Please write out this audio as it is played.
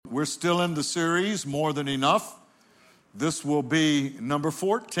We're still in the series, More Than Enough. This will be number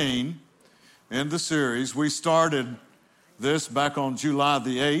 14 in the series. We started this back on July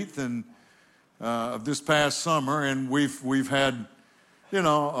the 8th of this past summer, and we've had, a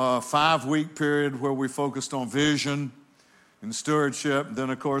 5-week period where we focused on vision and stewardship. And then,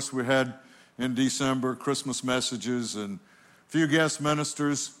 of course, we had in December Christmas messages and a few guest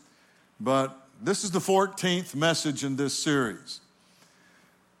ministers. But this is the 14th message in this series.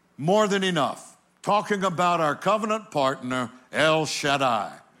 More Than Enough, talking about our covenant partner, El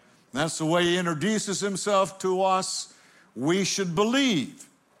Shaddai. That's the way he introduces himself to us. We should believe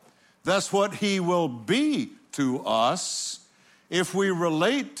that's what he will be to us if we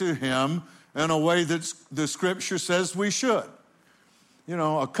relate to him in a way that the scripture says we should.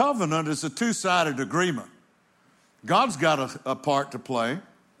 A covenant is a two-sided agreement. God's got a part to play,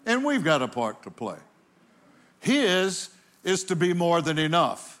 and we've got a part to play. His is to be more than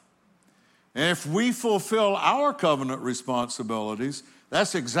enough. And if we fulfill our covenant responsibilities,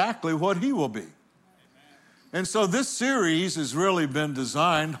 that's exactly what he will be. And so this series has really been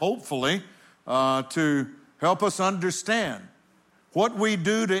designed, hopefully, to help us understand what we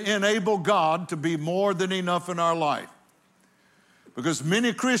do to enable God to be more than enough in our life. Because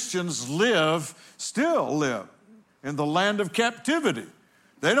many Christians still live in the land of captivity.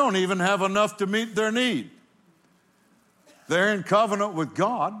 They don't even have enough to meet their need. They're in covenant with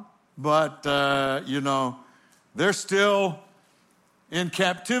God, but, they're still in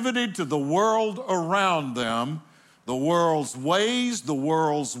captivity to the world around them, the world's ways, the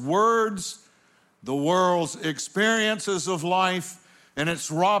world's words, the world's experiences of life, and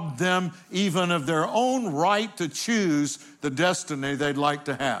it's robbed them even of their own right to choose the destiny they'd like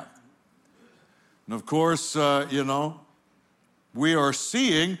to have. And of course, we are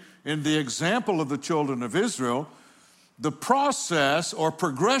seeing in the example of the children of Israel, the process or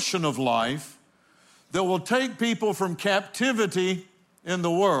progression of life that will take people from captivity in the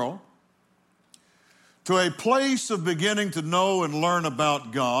world to a place of beginning to know and learn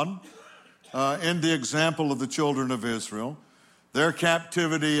about God. In the example of the children of Israel, their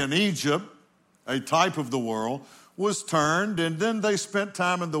captivity in Egypt, a type of the world, was turned, and then they spent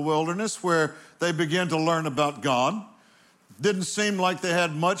time in the wilderness where they began to learn about God. Didn't seem like they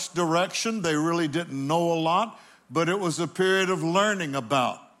had much direction. They really didn't know a lot, but it was a period of learning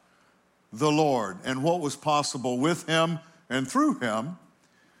about the Lord and what was possible with him and through him.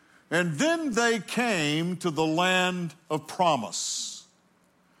 And then they came to the land of promise.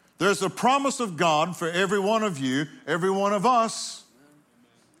 There's a promise of God for every one of you, every one of us,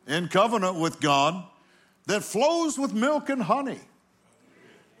 in covenant with God, that flows with milk and honey.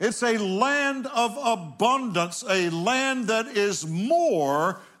 It's a land of abundance, a land that is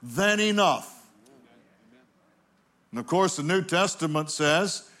more than enough. And of course, the New Testament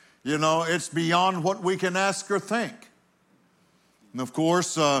says, it's beyond what we can ask or think. And of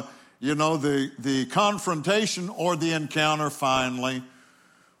course, the confrontation or the encounter finally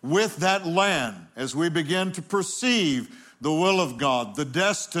with that land as we begin to perceive the will of God, the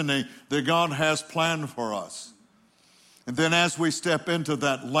destiny that God has planned for us. And then as we step into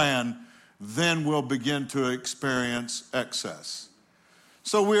that land, then we'll begin to experience excess.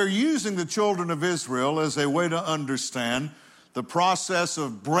 So we're using the children of Israel as a way to understand the process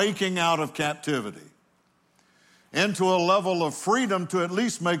of breaking out of captivity into a level of freedom to at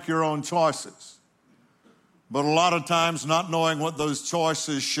least make your own choices. But a lot of times not knowing what those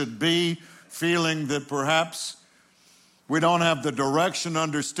choices should be, feeling that perhaps we don't have the direction,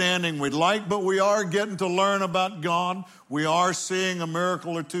 understanding we'd like, but we are getting to learn about God. We are seeing a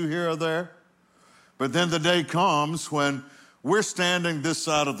miracle or two here or there. But then the day comes when we're standing this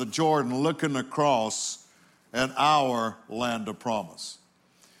side of the Jordan looking across at our land of promise.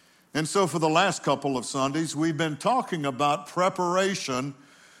 And so for the last couple of Sundays, we've been talking about preparation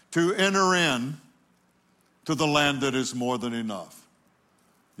to enter in to the land that is more than enough.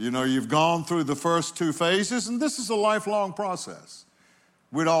 You've gone through the first 2 phases, and this is a lifelong process.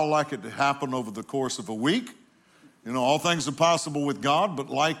 We'd all like it to happen over the course of a week. All things are possible with God, but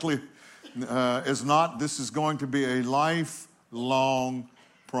likely is not. This is going to be a lifelong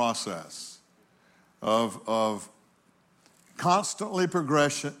process of constantly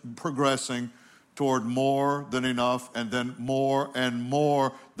progressing toward more than enough, and then more and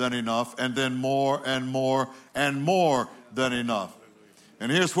more than enough, and then more and more and more than enough.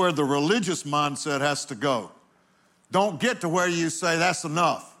 And here's where the religious mindset has to go. Don't get to where you say, that's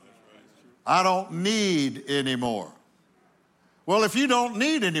enough. I don't need any more. Well, if you don't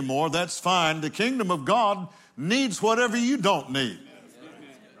need any more, that's fine. The kingdom of God needs whatever you don't need.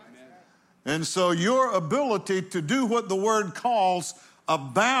 And so your ability to do what the word calls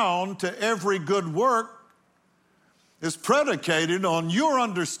abound to every good work is predicated on your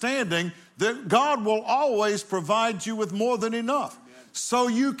understanding that God will always provide you with more than enough, so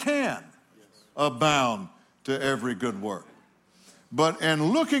you can abound to every good work. But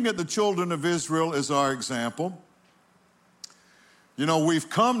in looking at the children of Israel as our example, you know, we've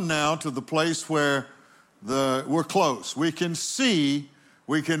come now to the place where we're close. We can see,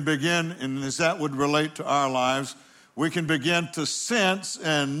 we can begin, and as that would relate to our lives, we can begin to sense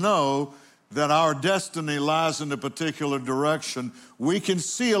and know that our destiny lies in a particular direction. We can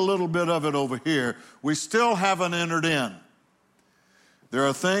see a little bit of it over here. We still haven't entered in. There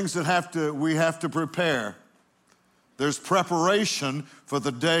are things that we have to prepare. There's preparation for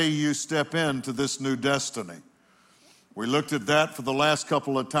the day you step into this new destiny. We looked at that for the last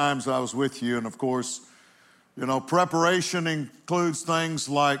couple of times I was with you, and of course, you know, preparation includes things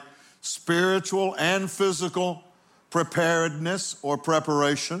like spiritual and physical preparedness or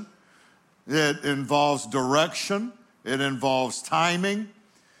preparation. It involves direction. It involves timing.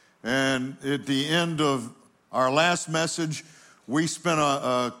 And at the end of our last message, we spent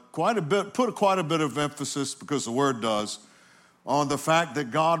put quite a bit of emphasis, because the Word does, on the fact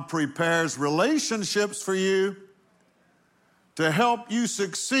that God prepares relationships for you to help you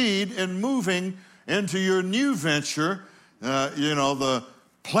succeed in moving into your new venture, the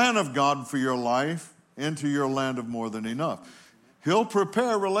plan of God for your life, into your land of more than enough. He'll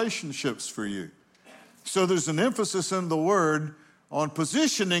prepare relationships for you. So there's an emphasis in the Word on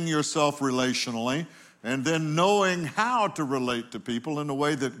positioning yourself relationally and then knowing how to relate to people in a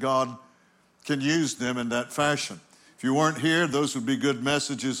way that God can use them in that fashion. If you weren't here, those would be good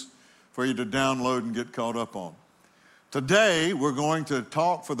messages for you to download and get caught up on. Today, we're going to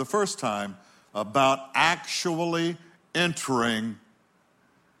talk for the first time about actually entering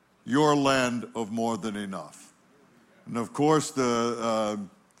your land of more than enough. And of course, the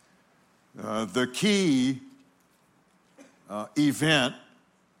key event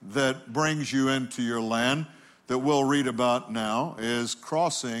that brings you into your land that we'll read about now is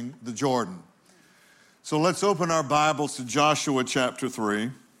crossing the Jordan. So let's open our Bibles to Joshua chapter 3.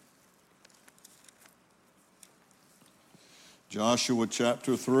 Joshua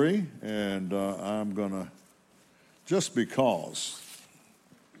chapter 3, and I'm going to, just because,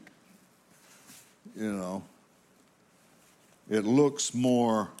 you know, it looks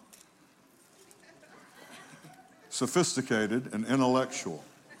more sophisticated and intellectual,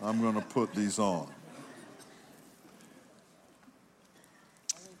 I'm going to put these on.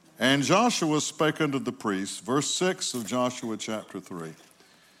 And Joshua spake unto the priests, verse 6 of Joshua chapter 3.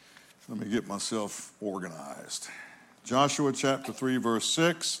 Let me get myself organized. Joshua chapter 3, verse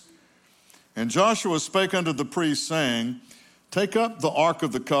 6. And Joshua spake unto the priests, saying, Take up the ark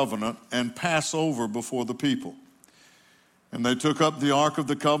of the covenant and pass over before the people. And they took up the ark of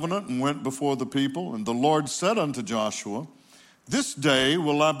the covenant and went before the people. And the Lord said unto Joshua, This day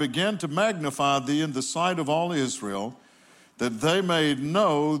will I begin to magnify thee in the sight of all Israel, that they may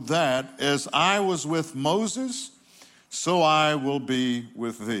know that as I was with Moses, so I will be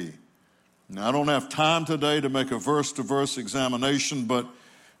with thee. Now, I don't have time today to make a verse-to-verse examination, but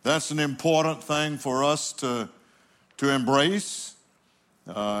that's an important thing for us to embrace.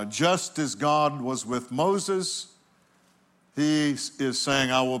 Just as God was with Moses, he is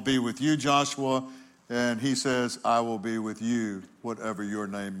saying, I will be with you, Joshua, and he says, I will be with you, whatever your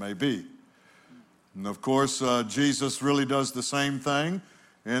name may be. And of course, Jesus really does the same thing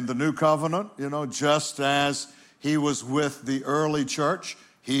in the new covenant, you know, just as he was with the early church,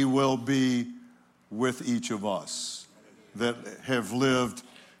 he will be with each of us that have lived,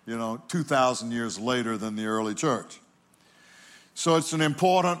 2,000 years later than the early church. So it's an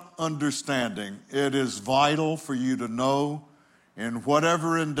important understanding. It is vital for you to know in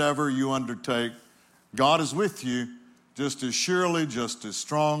whatever endeavor you undertake, God is with you just as surely, just as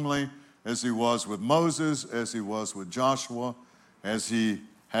strongly as he was with Moses, as he was with Joshua, as he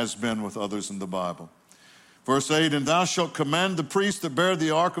has been with others in the Bible. Verse 8, And thou shalt command the priests that bear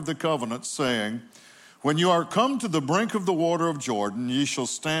the ark of the covenant, saying, When you are come to the brink of the water of Jordan, ye shall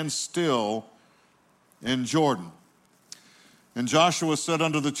stand still in Jordan. And Joshua said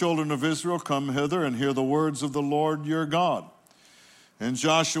unto the children of Israel, Come hither and hear the words of the Lord your God. And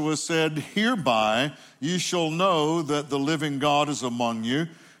Joshua said, Hereby ye shall know that the living God is among you,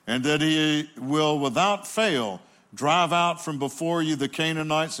 and that he will without fail drive out from before you the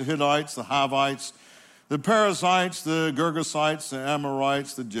Canaanites, the Hittites, the Hivites, the Perizzites, the Girgashites, the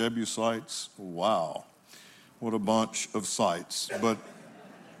Amorites, the Jebusites. Wow, what a bunch of sites. But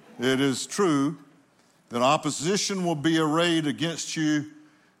it is true that opposition will be arrayed against you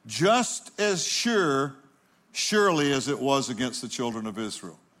just as sure surely as it was against the children of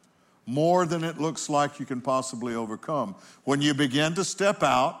Israel. More than it looks like you can possibly overcome. When you begin to step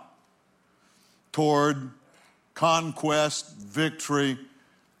out toward conquest, victory,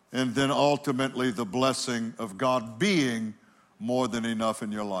 and then ultimately the blessing of God being more than enough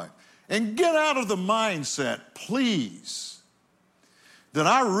in your life. And get out of the mindset, please, that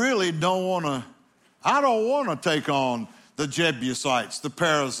I don't want to take on the Jebusites, the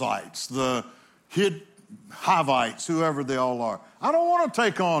Perizzites, the Hivites, whoever they all are. I don't want to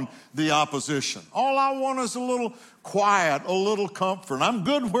take on the opposition. All I want is a little quiet, a little comfort. I'm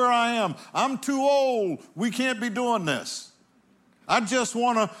good where I am. I'm too old. We can't be doing this. I just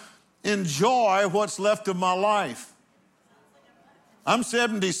want to enjoy what's left of my life. I'm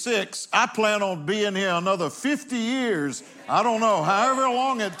 76. I plan on being here another 50 years. I don't know, however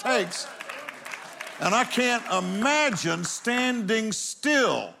long it takes. And I can't imagine standing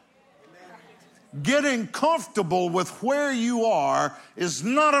still. Getting comfortable with where you are is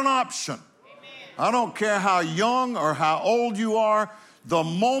not an option. I don't care how young or how old you are. The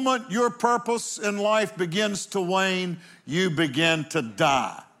moment your purpose in life begins to wane, you begin to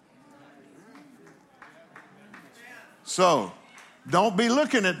die. So, don't be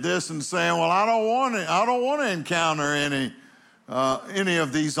looking at this and saying, well, I don't want to encounter any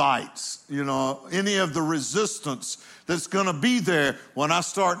of these ites, any of the resistance that's going to be there when I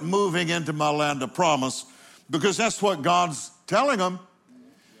start moving into my land of promise, because that's what God's telling them.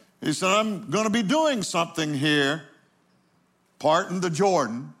 He said, I'm going to be doing something here, parting the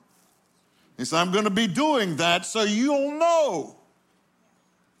Jordan. He said, I'm going to be doing that so you'll know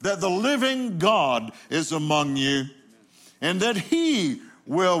that the living God is among you and that he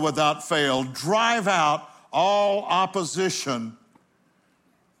will without fail drive out all opposition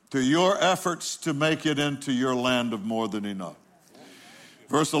to your efforts to make it into your land of more than enough.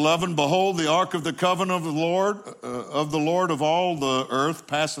 Verse 11, behold, the ark of the covenant of the Lord of all the earth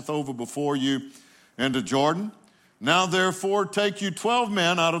passeth over before you into Jordan. Now therefore take you 12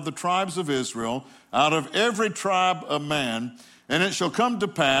 men out of the tribes of Israel, out of every tribe a man, and it shall come to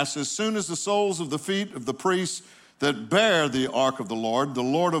pass, as soon as the soles of the feet of the priests that bear the ark of the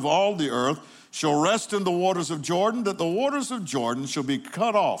Lord of all the earth, shall rest in the waters of Jordan, that the waters of Jordan shall be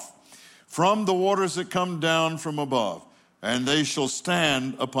cut off from the waters that come down from above, and they shall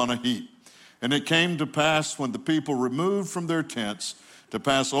stand upon a heap. And it came to pass, when the people removed from their tents to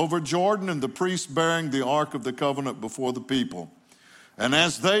pass over Jordan, and the priests bearing the ark of the covenant before the people, and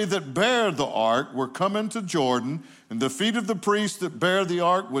as they that bear the ark were come into Jordan, and the feet of the priests that bear the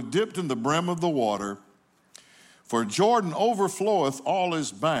ark were dipped in the brim of the water, for Jordan overfloweth all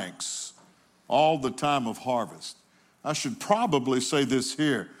his banks all the time of harvest. I should probably say this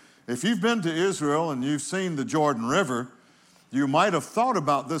here. If you've been to Israel and you've seen the Jordan River, you might have thought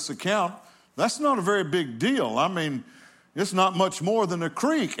about this account. That's not a very big deal. I mean, it's not much more than a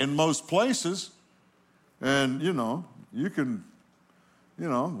creek in most places. And, you can,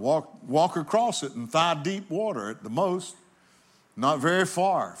 walk across it in thigh-deep water at the most. Not very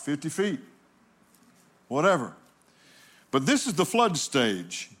far, 50 feet, whatever. But this is the flood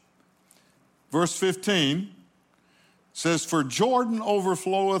stage. Verse 15 says, for Jordan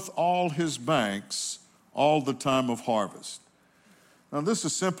overfloweth all his banks all the time of harvest. Now, this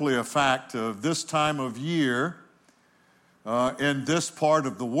is simply a fact of this time of year in this part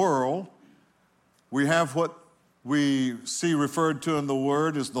of the world. We have what we see referred to in the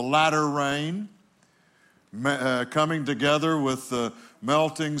Word as the latter rain, coming together with the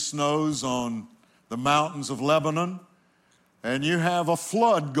melting snows on the mountains of Lebanon, and you have a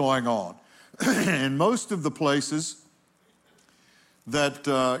flood going on. In most of the places that,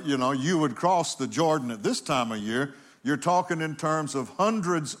 you would cross the Jordan at this time of year, you're talking in terms of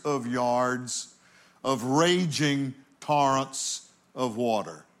hundreds of yards of raging torrents of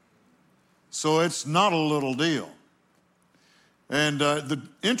water. So it's not a little deal. And the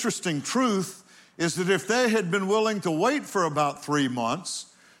interesting truth is that if they had been willing to wait for about 3 months,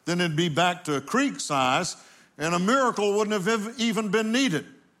 then it'd be back to creek size, and a miracle wouldn't have even been needed.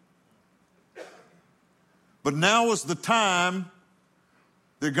 But now is the time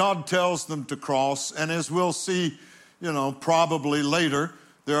that God tells them to cross, and as we'll see, probably later,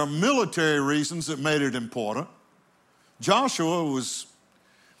 there are military reasons that made it important. Joshua was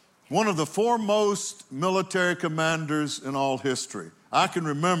one of the foremost military commanders in all history. I can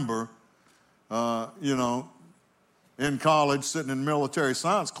remember, in college, sitting in military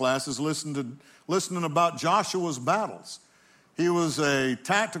science classes, listening about Joshua's battles. He was a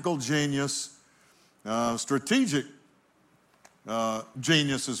tactical genius, strategic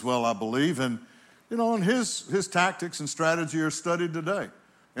genius as well, I believe. And, and his tactics and strategy are studied today.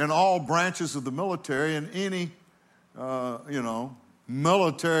 in all branches of the military, in any,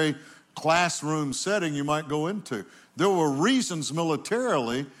 military classroom setting you might go into. There were reasons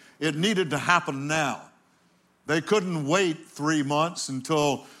militarily it needed to happen now. They couldn't wait 3 months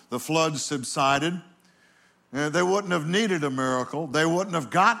until the flood subsided. They wouldn't have needed a miracle. They wouldn't have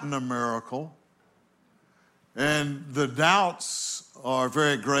gotten a miracle. And the doubts are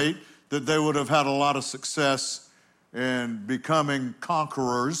very great that they would have had a lot of success in becoming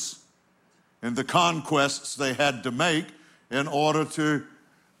conquerors in the conquests they had to make in order to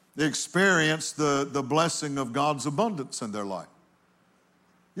experience the blessing of God's abundance in their life.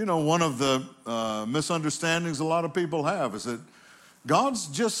 You know, one of the misunderstandings a lot of people have is that God's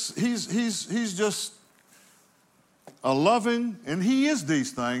just, he's just a loving, and he is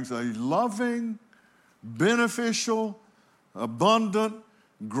these things, a loving, beneficial, abundant,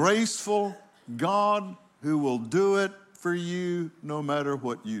 graceful God who will do it for you no matter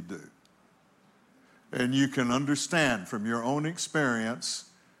what you do. And you can understand from your own experience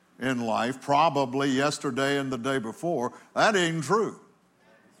in life, probably yesterday and the day before, that ain't true.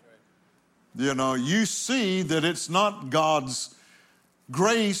 You know, you see that it's not God's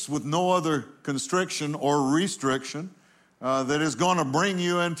grace with no other constriction or restriction that is going to bring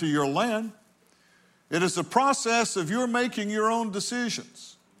you into your land. It is a process of your making your own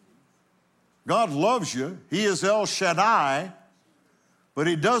decisions. God loves you. He is El Shaddai, but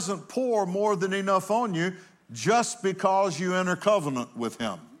he doesn't pour more than enough on you just because you enter covenant with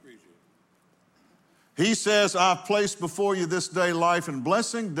him. He says, I've placed before you this day life and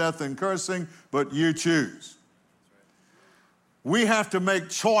blessing, death and cursing, but you choose. We have to make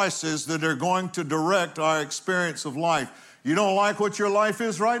choices that are going to direct our experience of life. You don't like what your life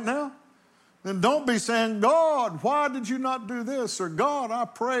is right now? Then don't be saying, God, why did you not do this? Or God, I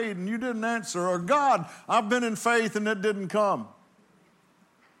prayed and you didn't answer. Or God, I've been in faith and it didn't come.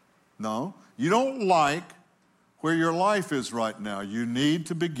 No, you don't like where your life is right now. You need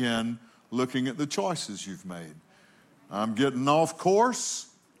to begin looking at the choices you've made. I'm getting off course,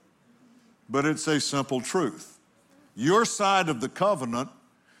 but it's a simple truth. Your side of the covenant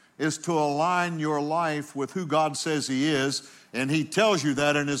is to align your life with who God says he is, and he tells you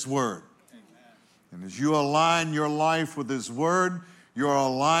that in his word. And as you align your life with his word, you're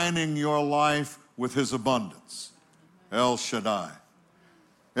aligning your life with his abundance. El Shaddai.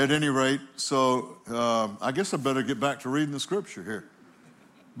 At any rate, so I guess I better get back to reading the scripture here.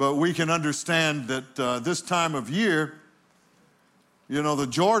 But we can understand that this time of year, you know, the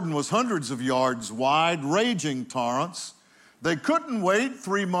Jordan was hundreds of yards wide, raging torrents. They couldn't wait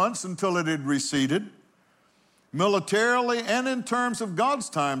 3 months until it had receded. Militarily and in terms of God's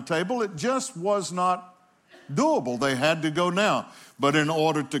timetable, it just was not doable. They had to go now. But in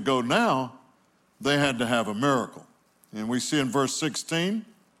order to go now, they had to have a miracle. And we see in verse 16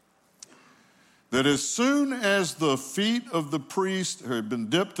 that as soon as the feet of the priest had been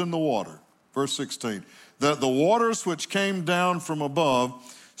dipped in the water, verse 16, that the waters which came down from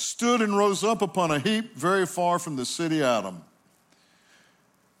above stood and rose up upon a heap very far from the city Adam,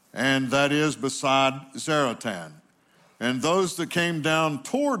 and that is beside Zaratan. And those that came down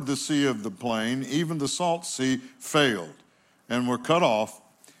toward the sea of the plain, even the salt sea, failed and were cut off,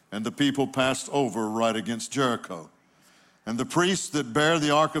 and the people passed over right against Jericho. And the priests that bear the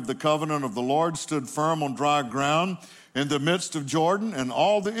ark of the covenant of the Lord stood firm on dry ground in the midst of Jordan, and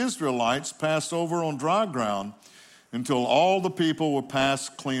all the Israelites passed over on dry ground until all the people were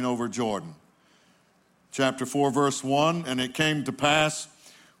passed clean over Jordan. Chapter 4, verse 1, and it came to pass,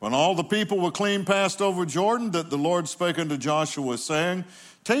 when all the people were clean passed over Jordan, that the Lord spake unto Joshua, saying,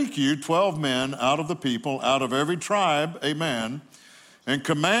 Take you 12 men out of the people, out of every tribe a man, and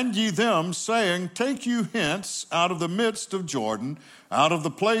command ye them, saying, Take you hence out of the midst of Jordan, out of the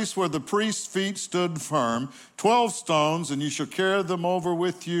place where the priest's feet stood firm, 12 stones, and ye shall carry them over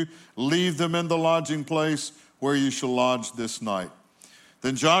with you, leave them in the lodging place where you shall lodge this night.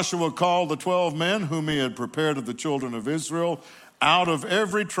 Then Joshua called the 12 men whom he had prepared of the children of Israel, out of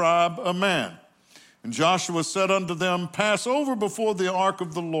every tribe a man. And Joshua said unto them, Pass over before the ark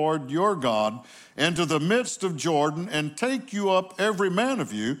of the Lord your God into the midst of Jordan, and take you up every man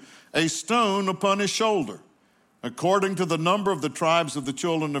of you a stone upon his shoulder, according to the number of the tribes of the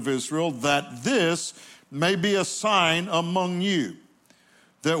children of Israel, that this may be a sign among you,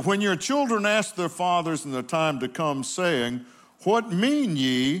 that when your children ask their fathers in the time to come, saying, What mean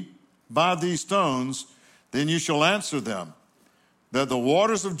ye by these stones? Then you shall answer them, that the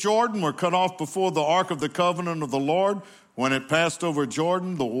waters of Jordan were cut off before the ark of the covenant of the Lord. When it passed over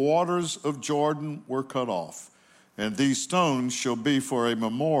Jordan, the waters of Jordan were cut off. And these stones shall be for a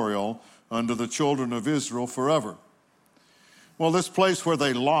memorial unto the children of Israel forever. Well, this place where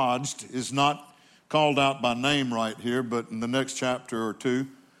they lodged is not called out by name right here, but in the next chapter or two,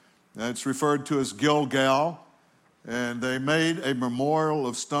 it's referred to as Gilgal. And they made a memorial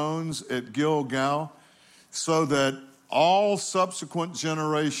of stones at Gilgal so that all subsequent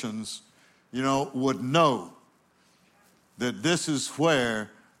generations, would know that this is where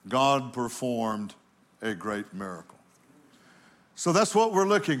God performed a great miracle. So that's what we're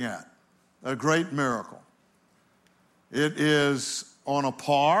looking at, a great miracle. It is on a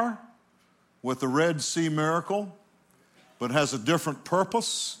par with the Red Sea miracle, but has a different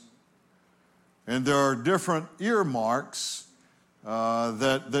purpose. And there are different earmarks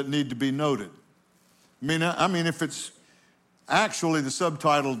that need to be noted. I mean, if it's actually the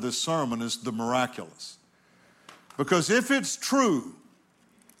subtitle of this sermon is The Miraculous. Because if it's true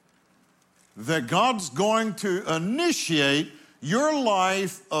that God's going to initiate your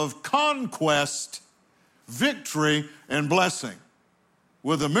life of conquest, victory, and blessing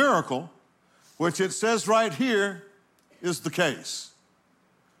with a miracle, which it says right here is the case.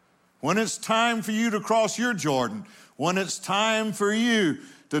 When it's time for you to cross your Jordan, when it's time for you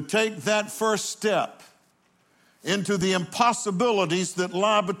to take that first step into the impossibilities that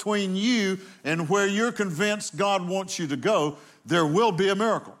lie between you and where you're convinced God wants you to go, there will be a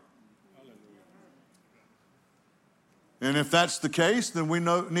miracle. And if that's the case, then we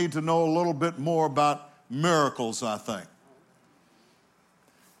need to know a little bit more about miracles, I think.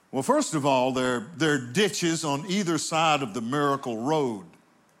 Well, first of all, there are ditches on either side of the miracle road.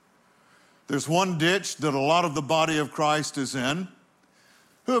 There's one ditch that a lot of the body of Christ is in,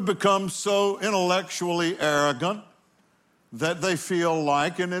 who have become so intellectually arrogant that they feel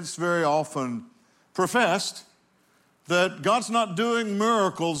like, and it's very often professed, that God's not doing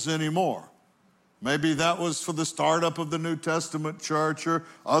miracles anymore. Maybe that was for the startup of the New Testament church or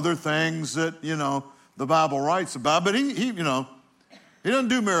other things that, the Bible writes about. But he doesn't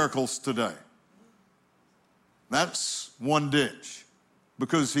do miracles today. That's one ditch,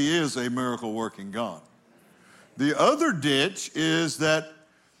 because he is a miracle-working God. The other ditch is that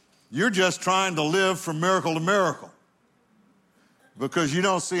you're just trying to live from miracle to miracle because you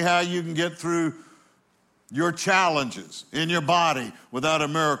don't see how you can get through your challenges in your body without a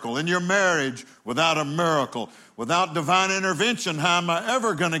miracle, in your marriage without a miracle, without divine intervention. How am I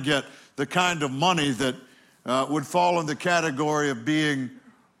ever going to get the kind of money that would fall in the category of being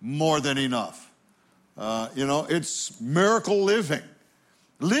more than enough? It's miracle living.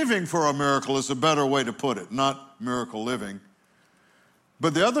 Living for a miracle is a better way to put it, not miracle living.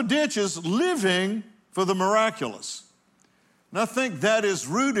 But the other ditch is living for the miraculous. And I think that is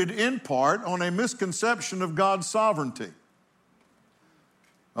rooted in part on a misconception of God's sovereignty.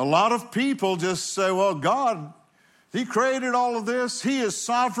 A lot of people just say, well, God, he created all of this. He is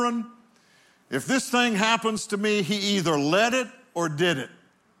sovereign. If this thing happens to me, he either let it or did it.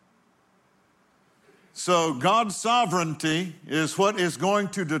 So God's sovereignty is what is going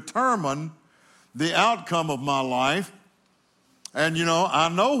to determine the outcome of my life. And I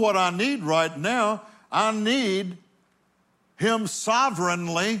know what I need right now. I need him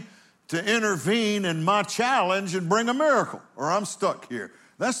sovereignly to intervene in my challenge and bring a miracle, or I'm stuck here.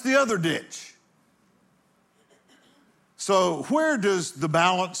 That's the other ditch. So where does the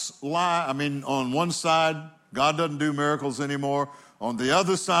balance lie? On one side, God doesn't do miracles anymore. On the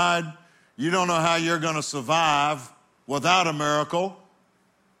other side, you don't know how you're going to survive without a miracle.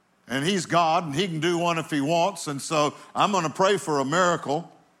 And he's God, and he can do one if he wants. And so I'm going to pray for a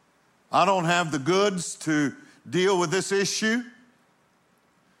miracle. I don't have the goods to deal with this issue.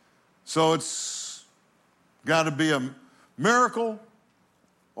 So it's got to be a miracle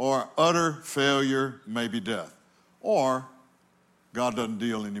or utter failure, maybe death. Or God doesn't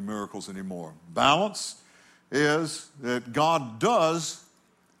deal any miracles anymore. Balance is that God does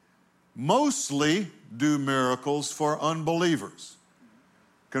mostly do miracles for unbelievers,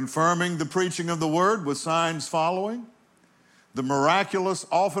 confirming the preaching of the word with signs following. The miraculous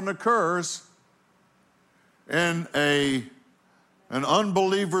often occurs in an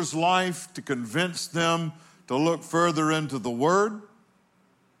unbeliever's life to convince them to look further into the word,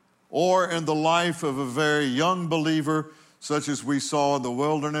 or in the life of a very young believer, such as we saw in the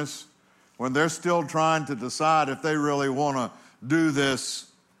wilderness, when they're still trying to decide if they really want to do this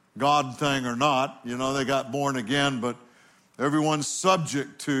God thing or not. They got born again, but everyone's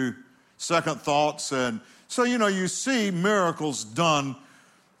subject to second thoughts. And so, you see miracles done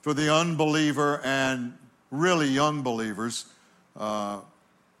for the unbeliever and really young believers. But,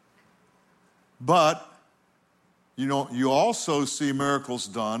 you also see miracles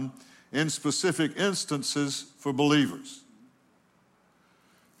done in specific instances for believers.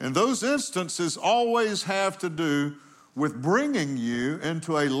 And those instances always have to do with bringing you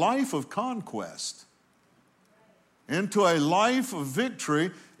into a life of conquest, into a life of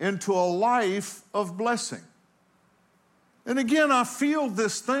victory, into a life of blessing. And again, I feel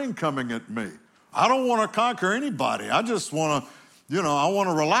this thing coming at me. I don't want to conquer anybody. I just want to, I want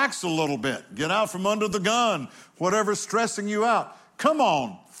to relax a little bit, get out from under the gun, whatever's stressing you out. Come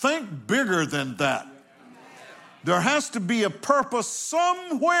on, think bigger than that. There has to be a purpose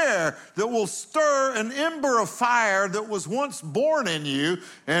somewhere that will stir an ember of fire that was once born in you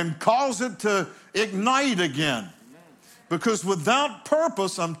and cause it to ignite again. Because without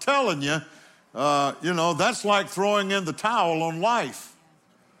purpose, I'm telling you, that's like throwing in the towel on life.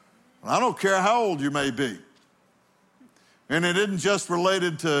 I don't care how old you may be. And it isn't just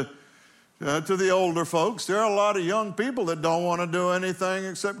related to the older folks. There are a lot of young people that don't want to do anything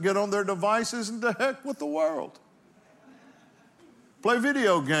except get on their devices and to heck with the world. Play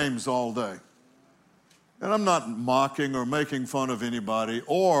video games all day. And I'm not mocking or making fun of anybody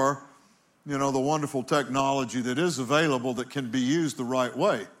or, the wonderful technology that is available that can be used the right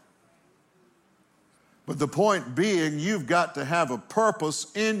way. But the point being, you've got to have a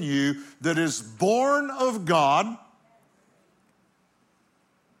purpose in you that is born of God.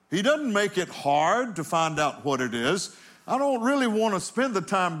 He doesn't make it hard to find out what it is. I don't really want to spend the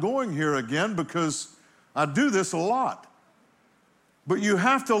time going here again because I do this a lot. But you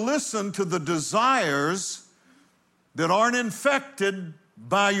have to listen to the desires that aren't infected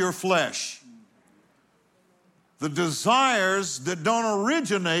by your flesh. The desires that don't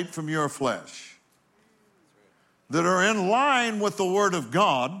originate from your flesh. That are in line with the Word of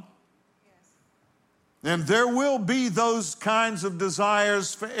God. And there will be those kinds of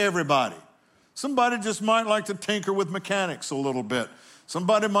desires for everybody. Somebody just might like to tinker with mechanics a little bit.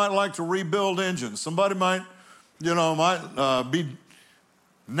 Somebody might like to rebuild engines. Somebody might be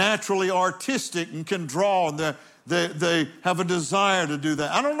naturally artistic and can draw, and they have a desire to do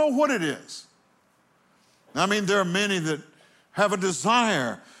that. I don't know what it is. I mean, there are many that have a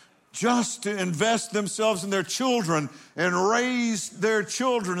desire just to invest themselves in their children and raise their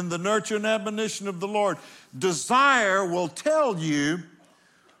children in the nurture and admonition of the Lord. Desire will tell you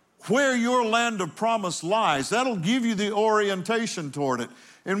where your land of promise lies. That'll give you the orientation toward it.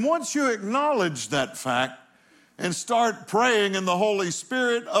 And once you acknowledge that fact and start praying in the Holy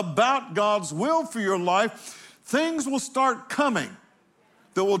Spirit about God's will for your life, things will start coming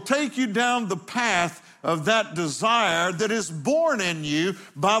that will take you down the path of that desire that is born in you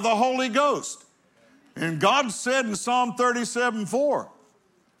by the Holy Ghost. And God said in Psalm 37:4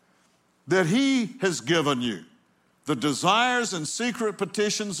 that He has given you the desires and secret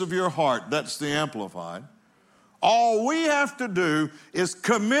petitions of your heart. That's the Amplified. All we have to do is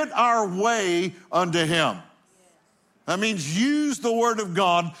commit our way unto Him. That means use the Word of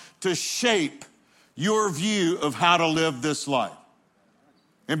God to shape your view of how to live this life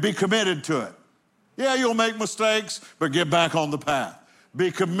and be committed to it. Yeah, you'll make mistakes, but get back on the path.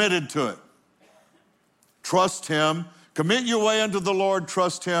 Be committed to it. Trust Him. Commit your way unto the Lord.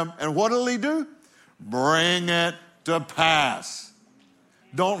 Trust Him. And what will He do? Bring it to pass.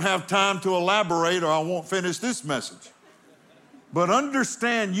 Don't have time to elaborate or I won't finish this message. But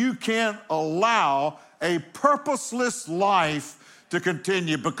understand you can't allow a purposeless life to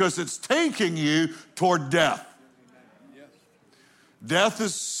continue because it's taking you toward death. Death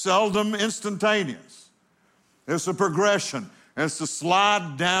is seldom instantaneous. It's a progression. It's to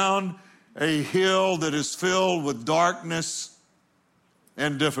slide down a hill that is filled with darkness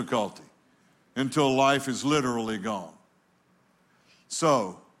and difficulty until life is literally gone.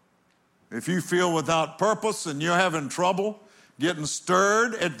 So, if you feel without purpose and you're having trouble getting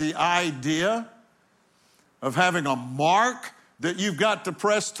stirred at the idea of having a mark that you've got to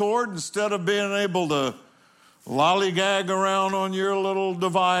press toward instead of being able to lollygag around on your little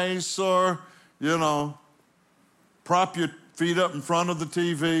device or, prop your feet up in front of the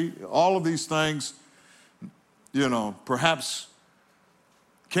TV, all of these things, perhaps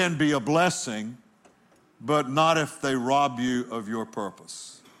can be a blessing, but not if they rob you of your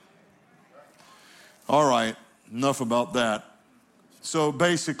purpose. All right, enough about that. So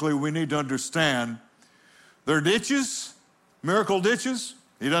basically, we need to understand there are ditches, miracle ditches.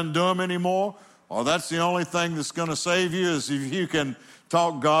 He doesn't do them anymore. Or that's the only thing that's going to save you is if you can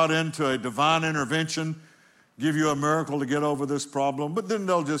talk God into a divine intervention, give you a miracle to get over this problem. But then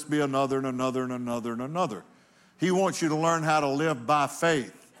there'll just be another and another and another and another. He wants you to learn how to live by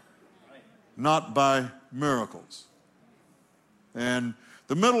faith, not by miracles. And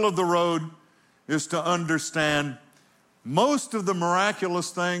the middle of the road is to understand most of the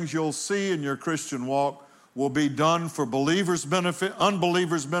miraculous things you'll see in your Christian walk will be done for believers' benefit,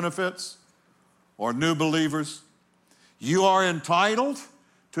 unbelievers' benefits, or new believers. You are entitled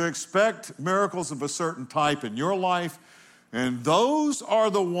to expect miracles of a certain type in your life, and those are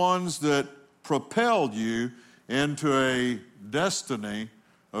the ones that propelled you into a destiny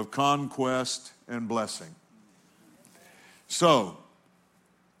of conquest and blessing. So,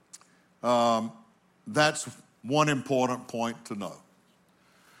 that's one important point to know.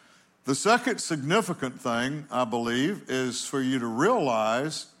 The second significant thing, I believe, is for you to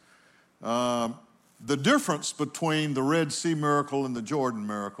realize the difference between the Red Sea miracle and the Jordan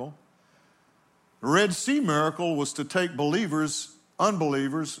miracle. The Red Sea miracle was to take believers,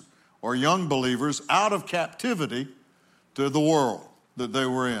 unbelievers, or young believers out of captivity to the world that they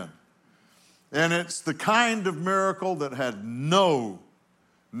were in. And it's the kind of miracle that had no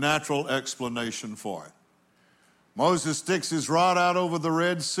natural explanation for it. Moses sticks his rod out over the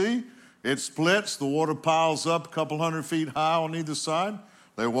Red Sea. It splits. The water piles up a couple 100 feet high on either side.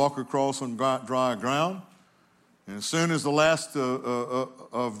 They walk across on dry ground. And as soon as the last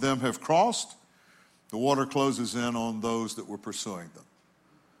of them have crossed, the water closes in on those that were pursuing them.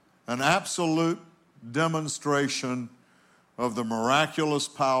 An absolute demonstration of the miraculous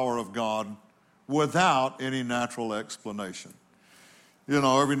power of God without any natural explanation. You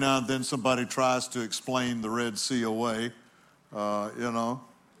know, every now and then somebody tries to explain the Red Sea away,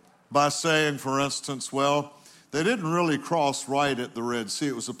 by saying, for instance, well, they didn't really cross right at the Red Sea.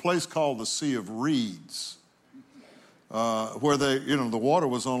 It was a place called the Sea of Reeds, where the water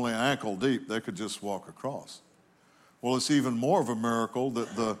was only ankle deep. They could just walk across. Well, it's even more of a miracle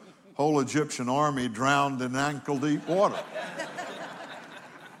that the whole Egyptian army drowned in ankle-deep water.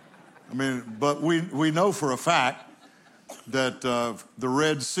 I mean, but we know for a fact that the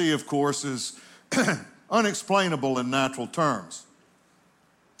Red Sea, of course, is unexplainable in natural terms.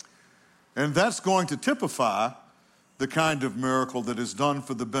 And that's going to typify the kind of miracle that is done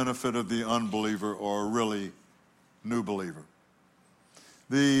for the benefit of the unbeliever or a really new believer.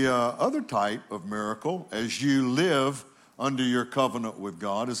 The other type of miracle, as you live under your covenant with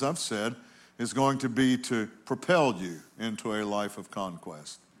God, as I've said, is going to be to propel you into a life of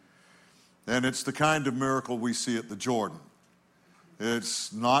conquest. And it's the kind of miracle we see at the Jordan.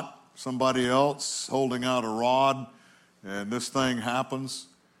 It's not somebody else holding out a rod and this thing happens.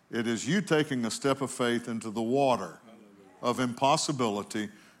 It is you taking a step of faith into the water of impossibility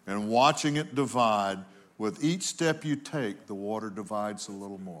and watching it divide. With each step you take, the water divides a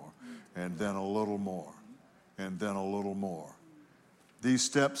little more, and then a little more, and then a little more. These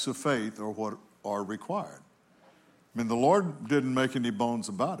steps of faith are what are required. I mean, the Lord didn't make any bones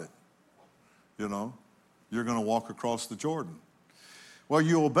about it. You know, you're going to walk across the Jordan. Well,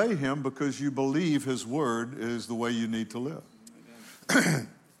 you obey him because you believe his word is the way you need to live.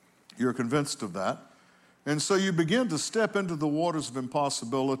 You're convinced of that. And so you begin to step into the waters of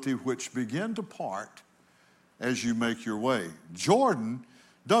impossibility, which begin to part as you make your way. Jordan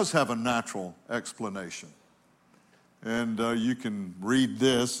does have a natural explanation. And you can read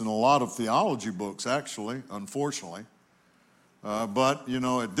this in a lot of theology books, actually, unfortunately. But, you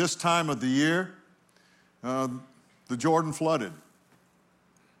know, at this time of the year, the Jordan flooded.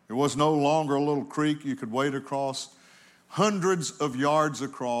 It was no longer a little creek you could wade across. Hundreds of yards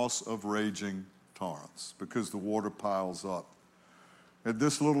across of raging torrents because the water piles up. At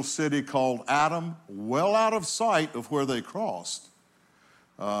this little city called Adam, well out of sight of where they crossed,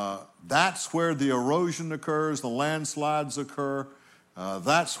 that's where the erosion occurs, the landslides occur.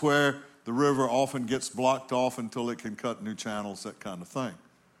 That's where the river often gets blocked off until it can cut new channels, that kind of thing.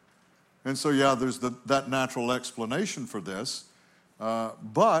 And so, yeah, there's that natural explanation for this.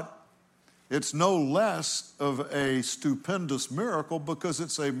 But it's no less of a stupendous miracle because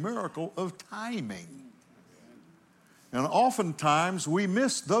it's a miracle of timing. And oftentimes we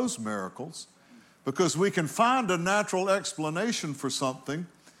miss those miracles because we can find a natural explanation for something.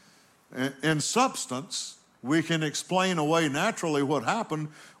 In substance, we can explain away naturally what happened.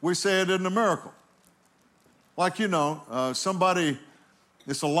 We say it isn't a miracle. Like, you know,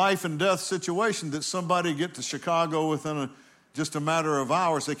 it's a life and death situation that somebody get to Chicago within just a matter of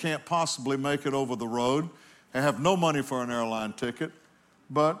hours. They can't possibly make it over the road. They have no money for an airline ticket,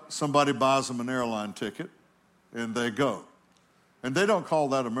 but somebody buys them an airline ticket and they go. And they don't call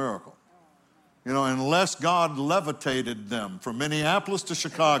that a miracle. You know, unless God levitated them from Minneapolis to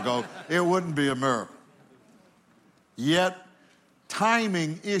Chicago, it wouldn't be a miracle. Yet,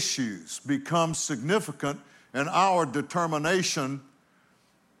 timing issues become significant in our determination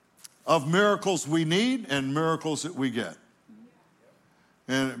of miracles we need and miracles that we get.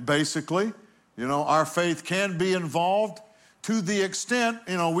 And basically, you know, our faith can be involved to the extent,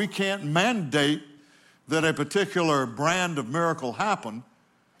 you know, we can't mandate that a particular brand of miracle happen,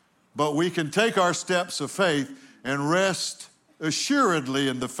 but we can take our steps of faith and rest assuredly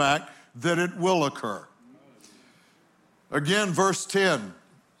in the fact that it will occur. Again, verse 10.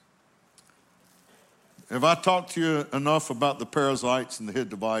 Have I talked to you enough about the Perizzites and the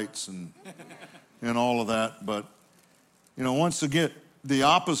Hittites and all of that? But, once again, the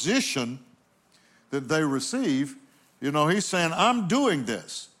opposition that they receive, he's saying, I'm doing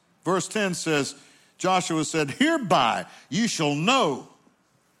this. Verse 10 says, Joshua said, hereby you shall know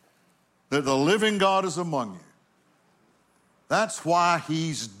that the living God is among you. That's why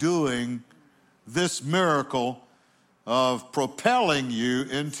he's doing this miracle of propelling you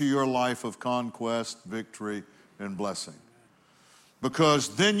into your life of conquest, victory, and blessing.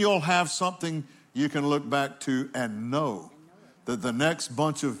 Because then you'll have something you can look back to and know that the next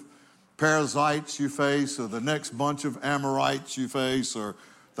bunch of Perizzites you face, or the next bunch of Amorites you face, or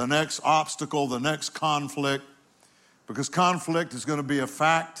the next obstacle, the next conflict, because conflict is going to be a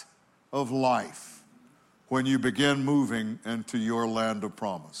fact of life when you begin moving into your land of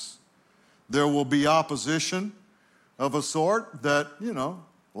promise. There will be opposition of a sort that, a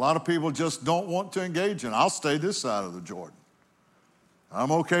lot of people just don't want to engage in. I'll stay this side of the Jordan.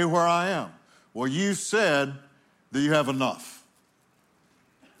 I'm okay where I am. Well, you said that you have enough.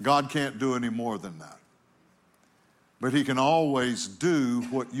 God can't do any more than that. But he can always do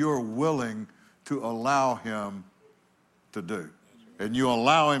what you're willing to allow him to do. And you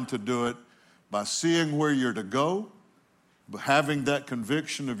allow him to do it by seeing where you're to go, having that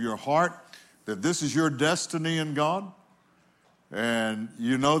conviction of your heart that this is your destiny in God, and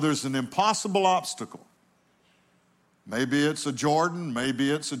there's an impossible obstacle. Maybe it's a Jordan,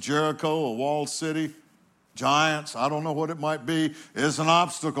 maybe it's a Jericho, a walled city, giants, I don't know what it might be, is an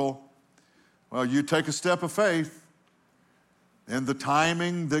obstacle. Well, you take a step of faith in the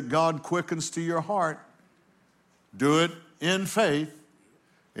timing that God quickens to your heart. Do it in faith,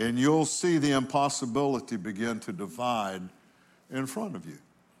 and you'll see the impossibility begin to divide in front of you.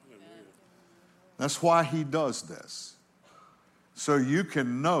 That's why he does this. So you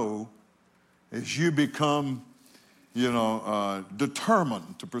can know as you become,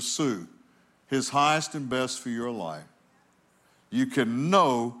 determined to pursue his highest and best for your life, you can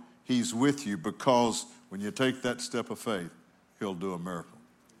know he's with you, because when you take that step of faith, he'll do a miracle.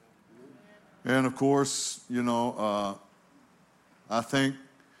 And of course, I think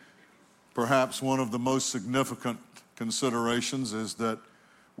perhaps one of the most significant considerations is that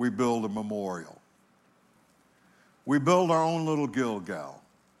we build a memorial. We build our own little Gilgal.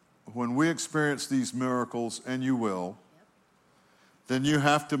 When we experience these miracles, and you will, then you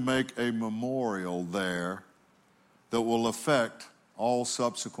have to make a memorial there that will affect all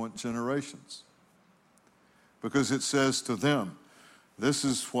subsequent generations. Because it says to them, this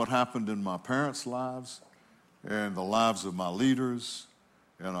is what happened in my parents' lives and the lives of my leaders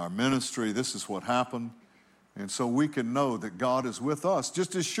and our ministry. This is what happened. And so we can know that God is with us.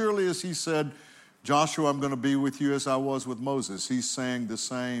 Just as surely as he said, Joshua, I'm going to be with you as I was with Moses. He's saying the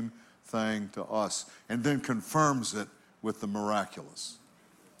same thing to us, and then confirms it with the miraculous.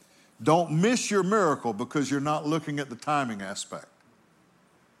 Don't miss your miracle because you're not looking at the timing aspect.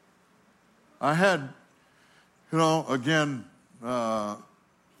 I had, again,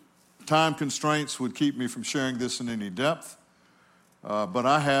 time constraints would keep me from sharing this in any depth, but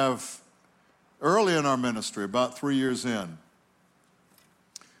I have, early in our ministry, about 3 years in,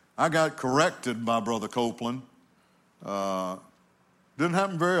 I got corrected by Brother Copeland. Didn't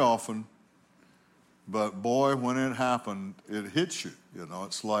happen very often, but boy, when it happened, it hits you.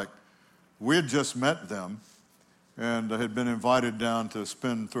 It's like we had just met them and had been invited down to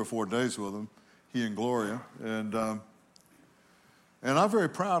spend 3 or 4 days with them, he and Gloria. And I very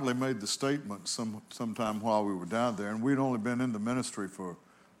proudly made the statement sometime while we were down there, and we'd only been in the ministry for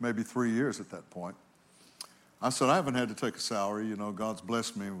maybe 3 years at that point. I said, I haven't had to take a salary. God's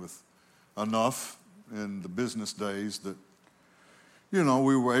blessed me with enough in the business days that,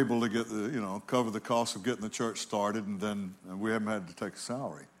 we were able to get cover the cost of getting the church started, and we haven't had to take a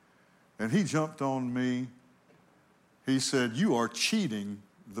salary. And he jumped on me. He said, you are cheating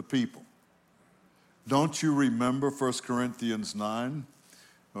the people. Don't you remember 1 Corinthians 9,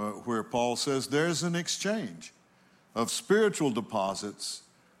 where Paul says there's an exchange of spiritual deposits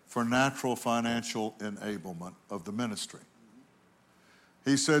for natural financial enablement of the ministry.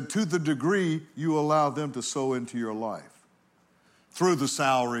 He said, to the degree you allow them to sow into your life through the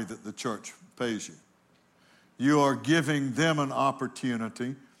salary that the church pays you, you are giving them an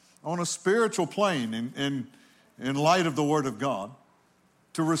opportunity on a spiritual plane in light of the Word of God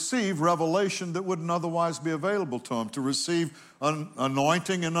to receive revelation that wouldn't otherwise be available to them, to receive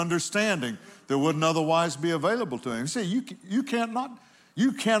anointing and understanding that wouldn't otherwise be available to them. See, you cannot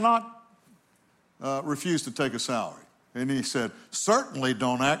refused to take a salary. And he said, certainly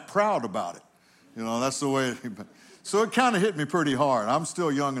don't act proud about it. You know, that's the way. So it kind of hit me pretty hard. I'm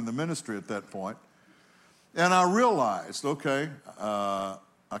still young in the ministry at that point. And I realized, okay, I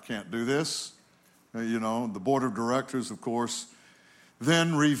can't do this. You know, the board of directors, of course,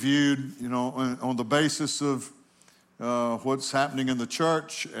 then reviewed, you know, on the basis of what's happening in the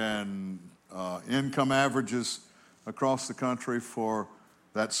church and income averages across the country for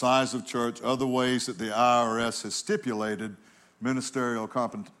that size of church, other ways that the IRS has stipulated ministerial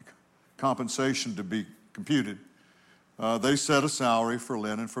compensation to be computed. They set a salary for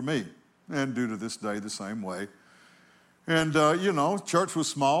Lynn and for me, and do to this day the same way. And, you know, church was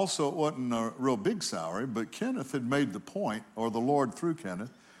small, so it wasn't a real big salary, but Kenneth had made the point, or the Lord through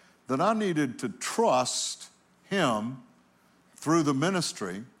Kenneth, that I needed to trust him through the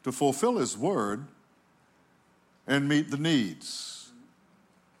ministry to fulfill his word and meet the needs.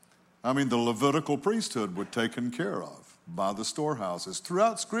 I mean, the Levitical priesthood were taken care of by the storehouses.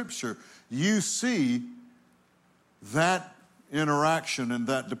 Throughout Scripture, you see that interaction and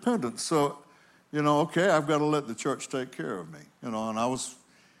that dependence. So, you know, okay, I've got to let the church take care of me. You know, and I was,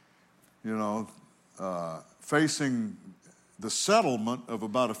 you know, facing the settlement of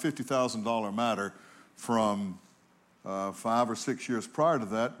about a $50,000 matter from 5 or 6 years prior to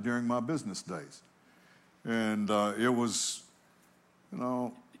that during my business days. And it was, you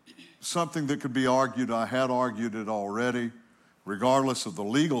know, something that could be argued. I had argued it already. Regardless of the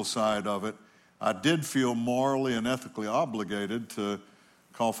legal side of it, I did feel morally and ethically obligated to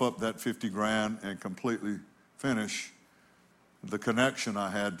cough up that 50 grand and completely finish the connection I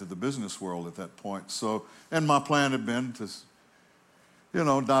had to the business world at that point. So, and my plan had been to, you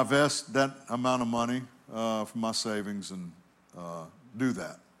know, divest that amount of money from my savings and do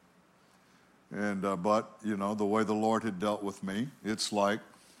that. And but, you know, the way the Lord had dealt with me, it's like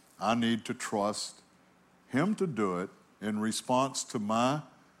I need to trust him to do it in response to my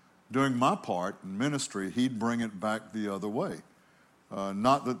doing my part in ministry. He'd bring it back the other way.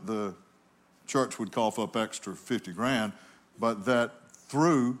 Not that the church would cough up extra 50 grand, but that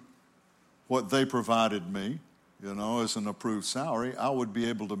through what they provided me, you know, as an approved salary, I would be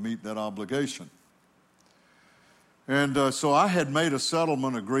able to meet that obligation. And so I had made a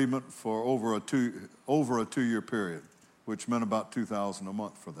settlement agreement for over a 2-year period, which meant about $2,000 a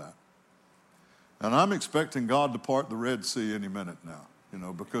month for that. And I'm expecting God to part the Red Sea any minute now, you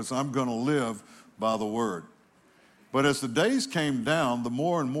know, because I'm going to live by the word. But as the days came down, the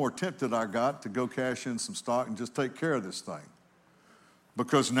more and more tempted I got to go cash in some stock and just take care of this thing.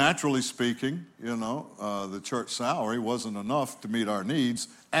 Because naturally speaking, you know, the church salary wasn't enough to meet our needs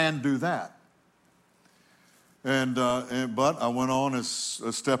and do that. But I went on as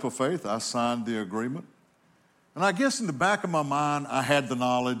a step of faith. I signed the agreement. And I guess in the back of my mind, I had the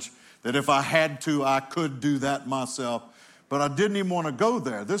knowledge that if I had to, I could do that myself. But I didn't even want to go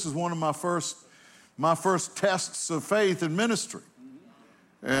there. This is one of my first tests of faith in ministry.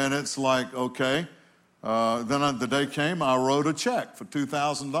 And it's like, okay. Then the day came, I wrote a check for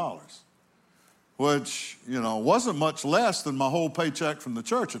 $2,000, which, you know, wasn't much less than my whole paycheck from the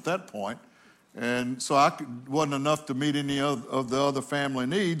church at that point. And so wasn't enough to meet any of the other family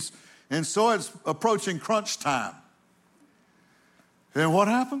needs. And so it's approaching crunch time. And what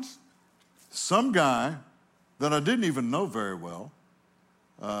happens? Some guy that I didn't even know very well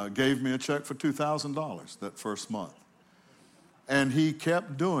gave me a check for $2,000 that first month. And he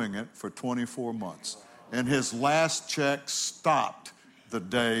kept doing it for 24 months. And his last check stopped the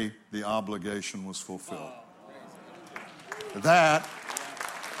day the obligation was fulfilled. That's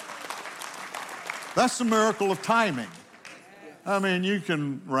the miracle of timing. I mean, you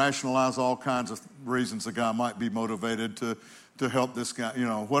can rationalize all kinds of reasons a guy might be motivated to help this guy, you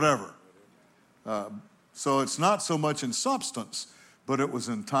know, whatever. So it's not so much in substance, but it was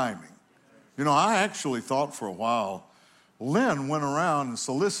in timing. You know, I actually thought for a while, Lynn went around and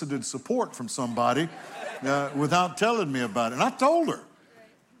solicited support from somebody without telling me about it. And I told her,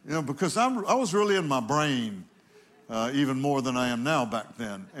 you know, because I was really in my brain even more than I am now back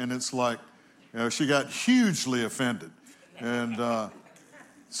then. And it's like, you know, she got hugely offended. And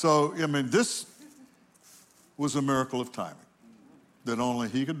so, I mean, this was a miracle of timing that only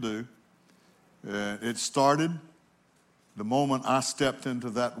he could do. It started the moment I stepped into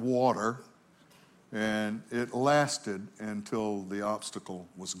that water, and it lasted until the obstacle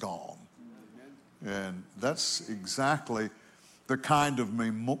was gone. And that's exactly the kind of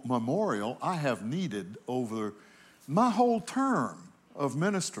memorial I have needed over my whole term of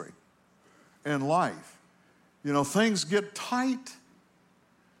ministry and life. You know, things get tight.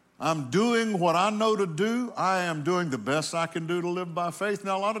 I'm doing what I know to do. I am doing the best I can do to live by faith.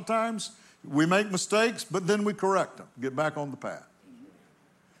 Now, a lot of times We make mistakes, but then we correct them, get back on the path.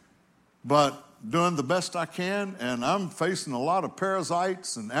 But doing the best I can, and I'm facing a lot of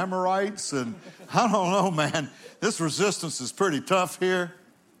parasites and Amorites, and I don't know, man, this resistance is pretty tough here.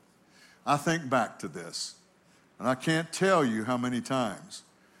 I think back to this, and I can't tell you how many times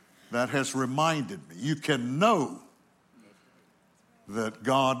that has reminded me. You can know that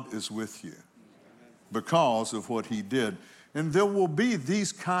God is with you because of what he did. And there will be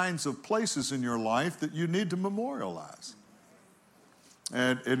these kinds of places in your life that you need to memorialize.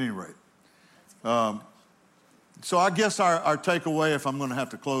 At any rate. So I guess our takeaway, if I'm going to have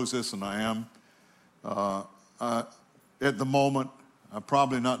to close this, and I am, at the moment, I'm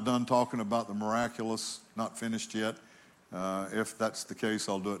probably not done talking about the miraculous, not finished yet. If that's the case,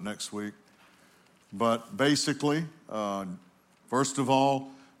 I'll do it next week. But basically, first of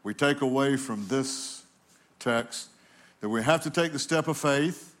all, we take away from this text that we have to take the step of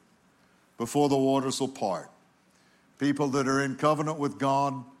faith before the waters will part. People that are in covenant with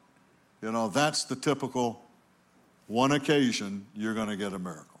God, you know, that's the typical one occasion you're going to get a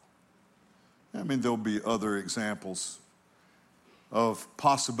miracle. I mean, there'll be other examples of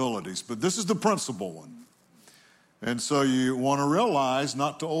possibilities, but this is the principal one. And so you want to realize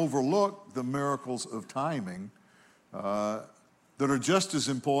not to overlook the miracles of timing that are just as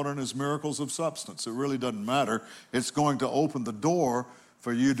important as miracles of substance. It really doesn't matter. It's going to open the door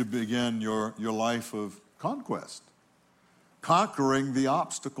for you to begin your life of conquest, conquering the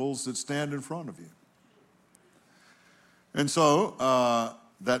obstacles that stand in front of you. And so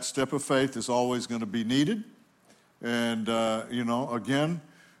that step of faith is always going to be needed. And, again,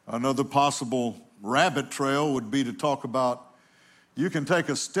 another possible rabbit trail would be to talk about you can take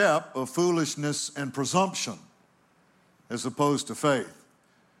a step of foolishness and presumption as opposed to faith.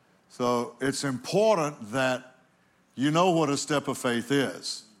 So it's important that you know what a step of faith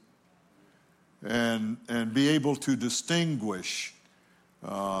is and be able to distinguish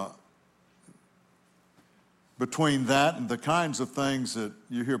between that and the kinds of things that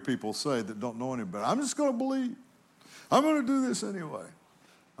you hear people say that don't know any better. I'm just going to believe. I'm going to do this anyway.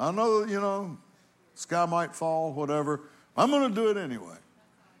 I know that, sky might fall, whatever. I'm going to do it anyway.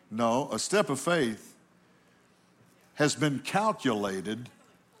 No, a step of faith has been calculated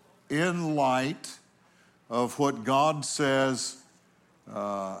in light of what God says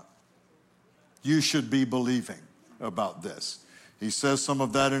you should be believing about this. He says some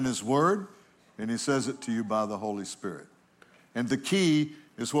of that in his word, and he says it to you by the Holy Spirit. And the key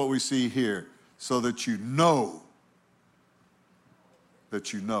is what we see here, so that you know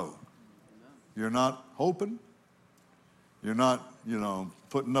that you know. You're not hoping. You're not,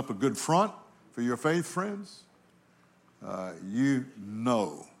 putting up a good front for your faith friends. You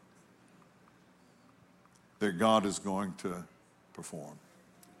know that God is going to perform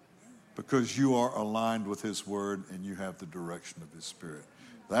because you are aligned with his word and you have the direction of his Spirit.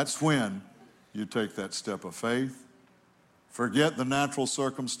 That's when you take that step of faith. Forget the natural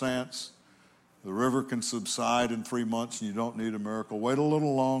circumstance. The river can subside in 3 months and you don't need a miracle. Wait a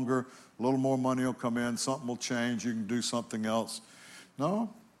little longer, a little more money will come in, something will change, you can do something else. No,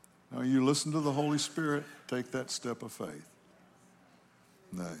 you listen to the Holy Spirit, take that step of faith.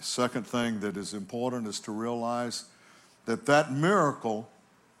 The second thing that is important is to realize that that miracle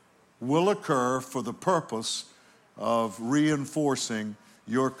will occur for the purpose of reinforcing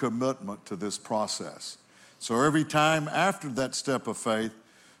your commitment to this process. So every time after that step of faith,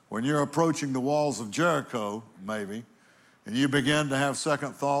 when you're approaching the walls of Jericho, maybe, and you begin to have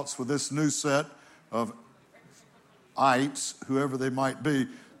second thoughts with this new set of ites, whoever they might be,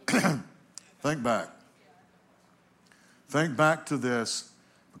 think back. Think back to this,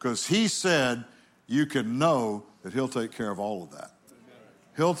 because he said you can know that he'll take care of all of that.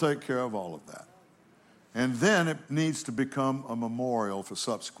 He'll take care of all of that. And then it needs to become a memorial for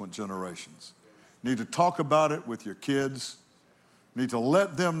subsequent generations. You need to talk about it with your kids. You need to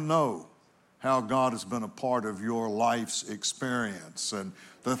let them know how God has been a part of your life's experience and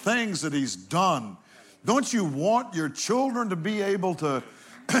the things that he's done. Don't you want your children to be able to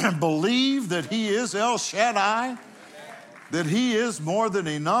believe that he is El Shaddai, that he is more than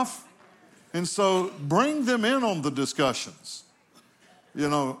enough? And so bring them in on the discussions.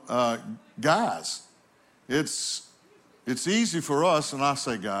 Guys, it's easy for us, and I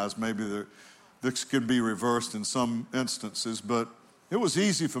say guys, maybe this could be reversed in some instances, but it was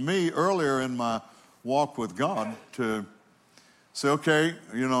easy for me earlier in my walk with God to say, okay,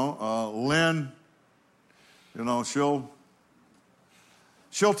 Lynn,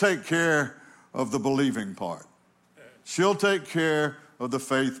 she'll take care of the believing part. She'll take care of the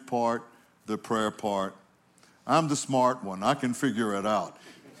faith part, the prayer part. I'm the smart one. I can figure it out.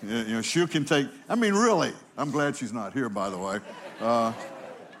 She can take, really, I'm glad she's not here, by the way.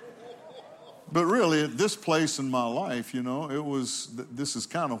 But really, at this place in my life, this is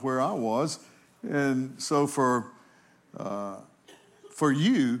kind of where I was. And so for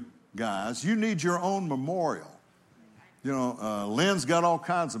you guys, you need your own memorial. Lynn's got all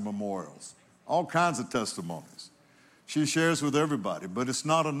kinds of memorials, all kinds of testimonies. She shares with everybody, but it's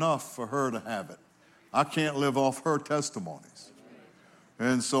not enough for her to have it. I can't live off her testimonies.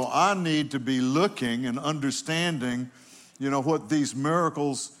 And so I need to be looking and understanding, what these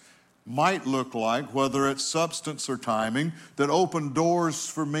miracles might look like, whether it's substance or timing, that open doors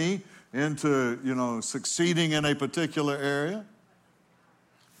for me into, succeeding in a particular area.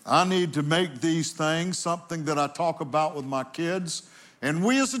 I need to make these things something that I talk about with my kids. And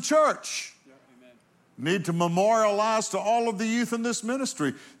we as a church need to memorialize to all of the youth in this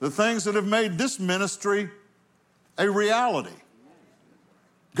ministry the things that have made this ministry a reality.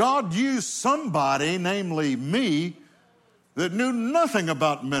 God used somebody, namely me, that knew nothing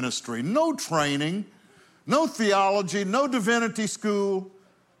about ministry, no training, no theology, no divinity school.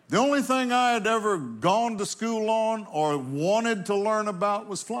 The only thing I had ever gone to school on or wanted to learn about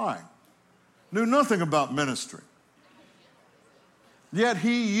was flying. Knew nothing about ministry. Yet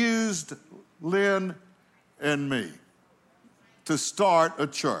he used Lynn and me to start a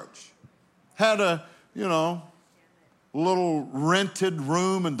church. Had a, little rented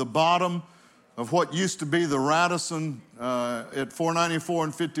room in the bottom of what used to be the Radisson at 494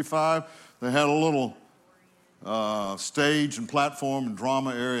 and 55. They had a little stage and platform and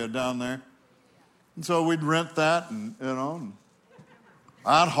drama area down there. And so we'd rent that and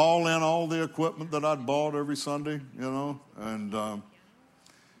I'd haul in all the equipment that I'd bought every Sunday, and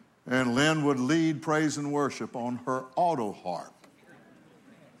Lynn would lead praise and worship on her auto harp.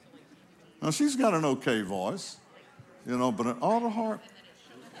 Now, she's got an okay voice, but an auto harp.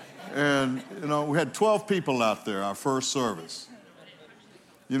 And, we had 12 people out there, our first service.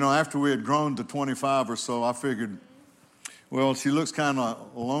 After we had grown to 25 or so, I figured, well, she looks kind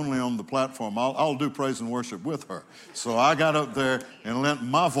of lonely on the platform. I'll do praise and worship with her. So I got up there and lent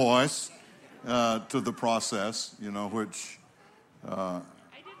my voice to the process, which I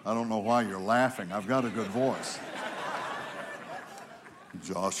don't know why you're laughing. I've got a good voice.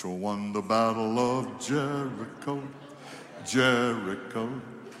 Joshua won the battle of Jericho, Jericho,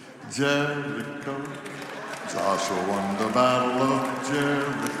 Jericho. Joshua won the battle of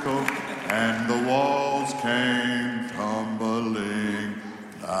Jericho, and the walls came tumbling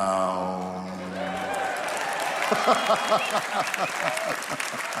down.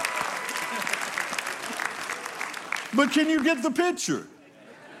 But can you get the picture?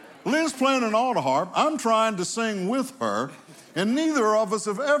 Lynn's playing an auto harp. I'm trying to sing with her, and neither of us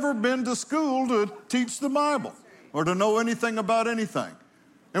have ever been to school to teach the Bible or to know anything about anything.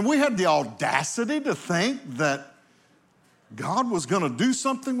 And we had the audacity to think that God was going to do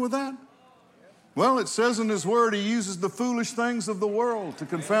something with that. Well, it says in His Word He uses the foolish things of the world to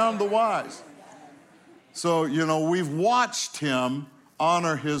confound the wise. So, we've watched Him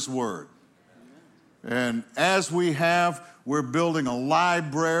honor His Word. And as we're building a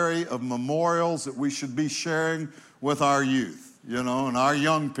library of memorials that we should be sharing with our youth, and our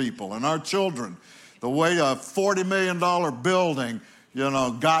young people and our children. The way a $40 million building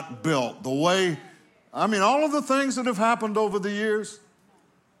got built, the way, all of the things that have happened over the years,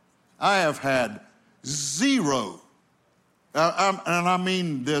 I have had zero, and I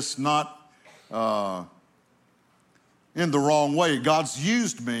mean this not in the wrong way. God's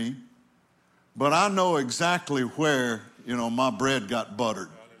used me, but I know exactly where, my bread got buttered.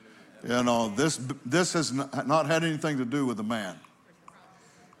 This has not had anything to do with the man.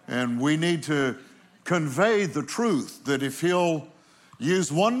 And we need to convey the truth that if He'll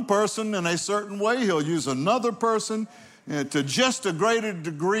use one person in a certain way, He'll use another person to just a greater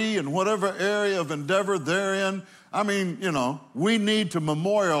degree in whatever area of endeavor they're in. We need to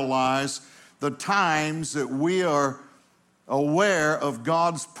memorialize the times that we are aware of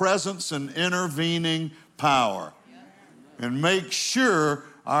God's presence and intervening power and make sure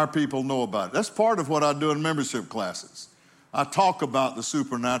our people know about it. That's part of what I do in membership classes. I talk about the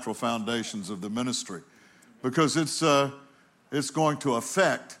supernatural foundations of the ministry because it's going to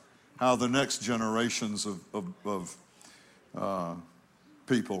affect how the next generations of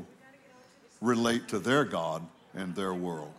people relate to their God and their world.